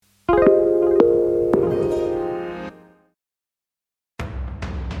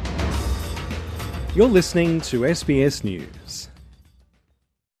You're listening to SBS News.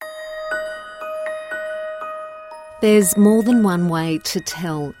 There's more than one way to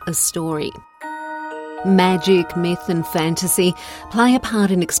tell a story. Magic, myth and fantasy play a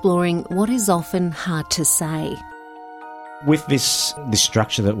part in exploring what is often hard to say. With this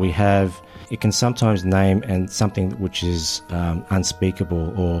structure that we have, it can sometimes name and something which is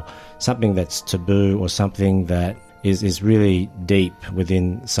unspeakable, or something that's taboo, or something that is really deep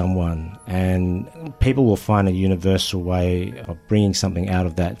within someone. And people will find a universal way of bringing something out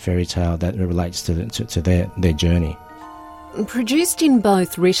of that fairy tale that relates to their journey. Produced in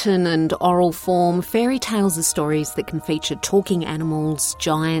both written and oral form, fairy tales are stories that can feature talking animals,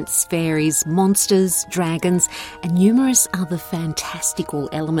 giants, fairies, monsters, dragons, and numerous other fantastical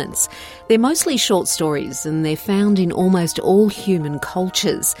elements. They're mostly short stories, and they're found in almost all human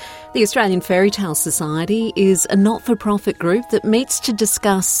cultures. The Australian Fairy Tale Society is a not-for-profit group that meets to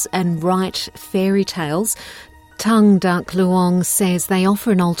discuss and write fairy tales. Tung Dak Luong says they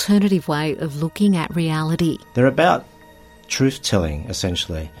offer an alternative way of looking at reality. They're about truth-telling,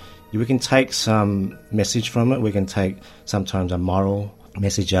 essentially. We can take some message from it. We can take sometimes a moral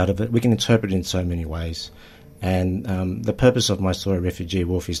message out of it. We can interpret it in so many ways. And the purpose of my story, Refugee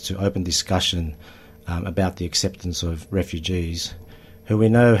Wolf, is to open discussion about the acceptance of refugees who we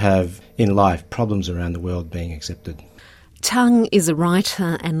know have in life problems around the world being accepted. Tung is a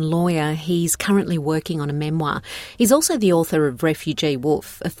writer and lawyer. He's currently working on a memoir. He's also the author of Refugee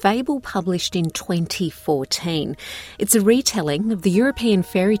Wolf, a fable published in 2014. It's a retelling of the European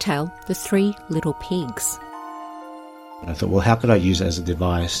fairy tale, The Three Little Pigs. I thought, well, how could I use it as a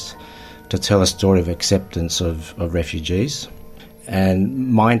device to tell a story of acceptance of refugees? And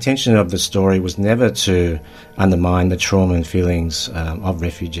my intention of the story was never to undermine the trauma and feelings of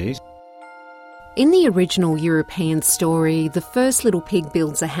refugees. In the original European story, the first little pig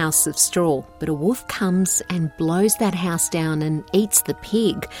builds a house of straw, but a wolf comes and blows that house down and eats the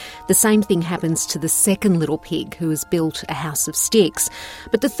pig. The same thing happens to the second little pig, who has built a house of sticks.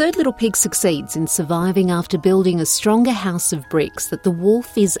 But the third little pig succeeds in surviving after building a stronger house of bricks that the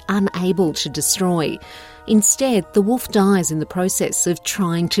wolf is unable to destroy. Instead, the wolf dies in the process of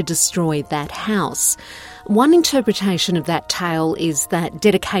trying to destroy that house. One interpretation of that tale is that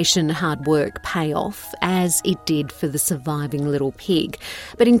dedication and hard work pay off, as it did for the surviving little pig.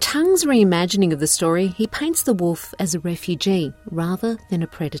 But in Tung's reimagining of the story, he paints the wolf as a refugee rather than a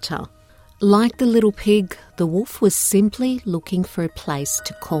predator. Like the little pig, the wolf was simply looking for a place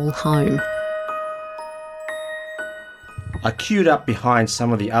to call home. I queued up behind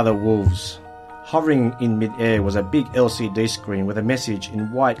some of the other wolves. Hovering in mid-air was a big LCD screen with a message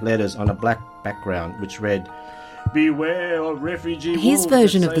in white letters on a black background which read, "Beware of refugee wolves." His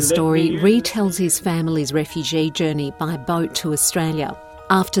version of the story retells his family's refugee journey by boat to Australia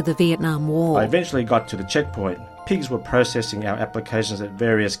after the Vietnam War. I eventually got to the checkpoint. Pigs were processing our applications at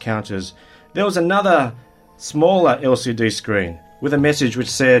various counters. There was another smaller LCD screen with a message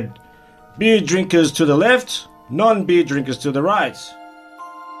which said, "Beer drinkers to the left, non-beer drinkers to the right."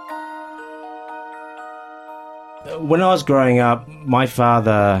 When I was growing up, my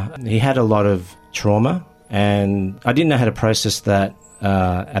father, he had a lot of trauma, and I didn't know how to process that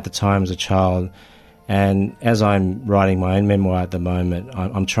at the time as a child. And as I'm writing my own memoir at the moment,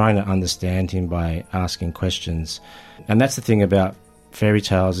 I'm trying to understand him by asking questions. And that's the thing about fairy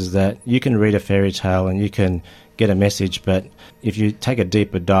tales, is that you can read a fairy tale and you can get a message, but if you take a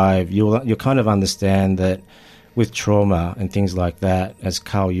deeper dive, you'll kind of understand that with trauma and things like that, as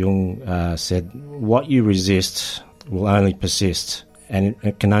Carl Jung said, what you resist will only persist, and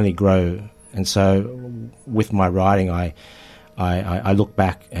it can only grow. And so with my writing, I look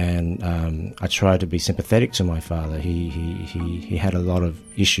back and I try to be sympathetic to my father. He had a lot of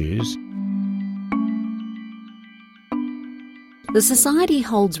issues. The Society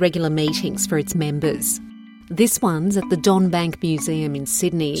holds regular meetings for its members. This one's at the Don Bank Museum in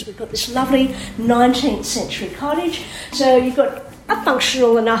Sydney. We've got this lovely 19th century cottage, so you've got a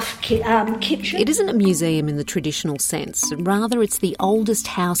functional enough kitchen. It isn't a museum in the traditional sense. Rather, it's the oldest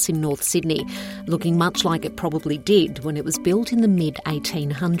house in North Sydney, looking much like it probably did when it was built in the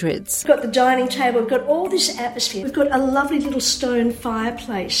mid-1800s. We've got the dining table, we've got all this atmosphere. We've got a lovely little stone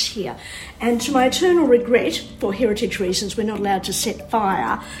fireplace here. And to my eternal regret, for heritage reasons, we're not allowed to set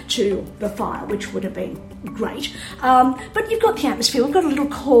fire to the fire, which would have been great. But you've got the atmosphere. We've got a little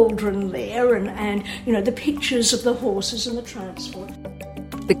cauldron there and you know, the pictures of the horses and the transport.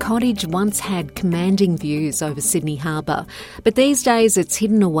 The cottage once had commanding views over Sydney Harbour, but these days it's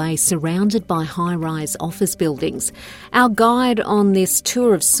hidden away surrounded by high-rise office buildings. Our guide on this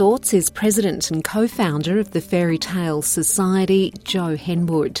tour of sorts is president and co-founder of the Fairy Tale Society, Jo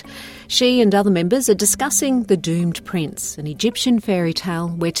Henwood. She and other members are discussing The Doomed Prince, an Egyptian fairy tale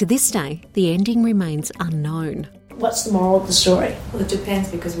where to this day the ending remains unknown. What's the moral of the story? Well, it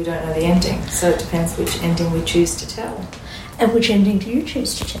depends because we don't know the ending, so it depends which ending we choose to tell. And which ending do you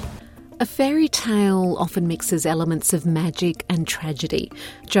choose to tell? A fairy tale often mixes elements of magic and tragedy.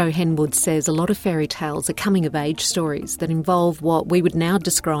 Jo Henwood says a lot of fairy tales are coming-of-age stories that involve what we would now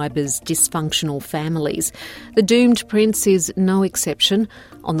describe as dysfunctional families. The Doomed Prince is no exception.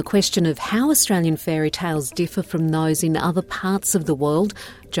 On the question of how Australian fairy tales differ from those in other parts of the world,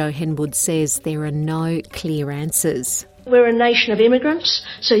 Jo Henwood says there are no clear answers. We're a nation of immigrants,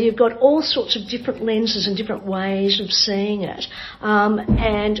 so you've got all sorts of different lenses and different ways of seeing it.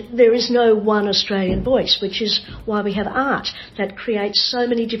 And there is no one Australian voice, which is why we have art that creates so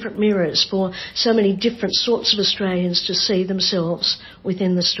many different mirrors for so many different sorts of Australians to see themselves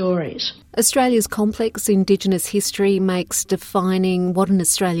within the stories. Australia's complex Indigenous history makes defining what an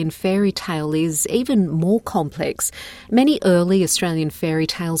Australian fairy tale is even more complex. Many early Australian fairy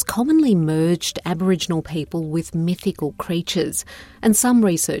tales commonly merged Aboriginal people with mythical creatures, and some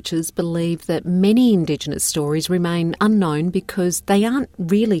researchers believe that many Indigenous stories remain unknown because they aren't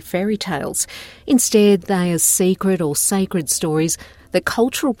really fairy tales. Instead, they are secret or sacred stories that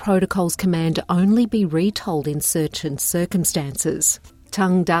cultural protocols command only be retold in certain circumstances.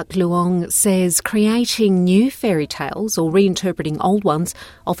 Tung Dak Luong says creating new fairy tales or reinterpreting old ones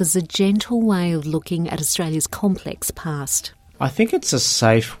offers a gentle way of looking at Australia's complex past. I think it's a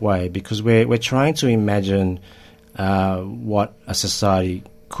safe way because we're trying to imagine what a society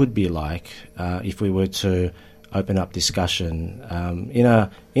could be like if we were to open up discussion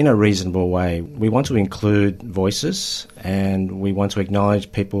in a reasonable way. We want to include voices and we want to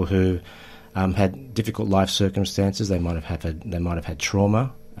acknowledge people who had difficult life circumstances. They might have had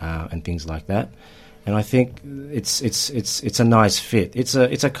trauma and things like that. And I think it's a nice fit. It's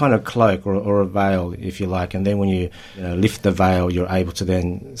a kind of cloak or a veil, if you like. And then when you lift the veil, you're able to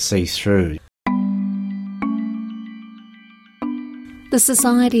then see through. The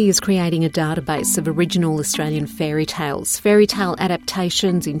Society is creating a database of original Australian fairy tales, fairy tale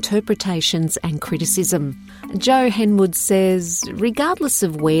adaptations, interpretations and criticism. Jo Henwood says, regardless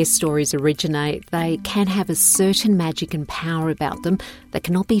of where stories originate, they can have a certain magic and power about them that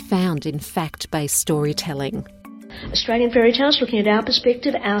cannot be found in fact-based storytelling. Australian fairy tales, looking at our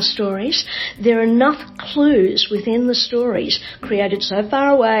perspective, our stories, there are enough clues within the stories created so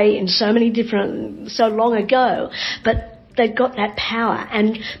far away in so long ago, but they've got that power,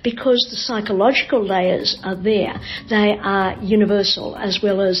 and because the psychological layers are there, they are universal as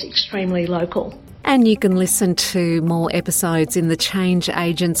well as extremely local. And you can listen to more episodes in the Change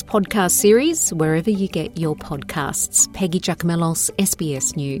Agents podcast series wherever you get your podcasts. Peggy Giacomellos,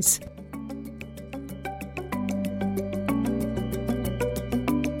 SBS News.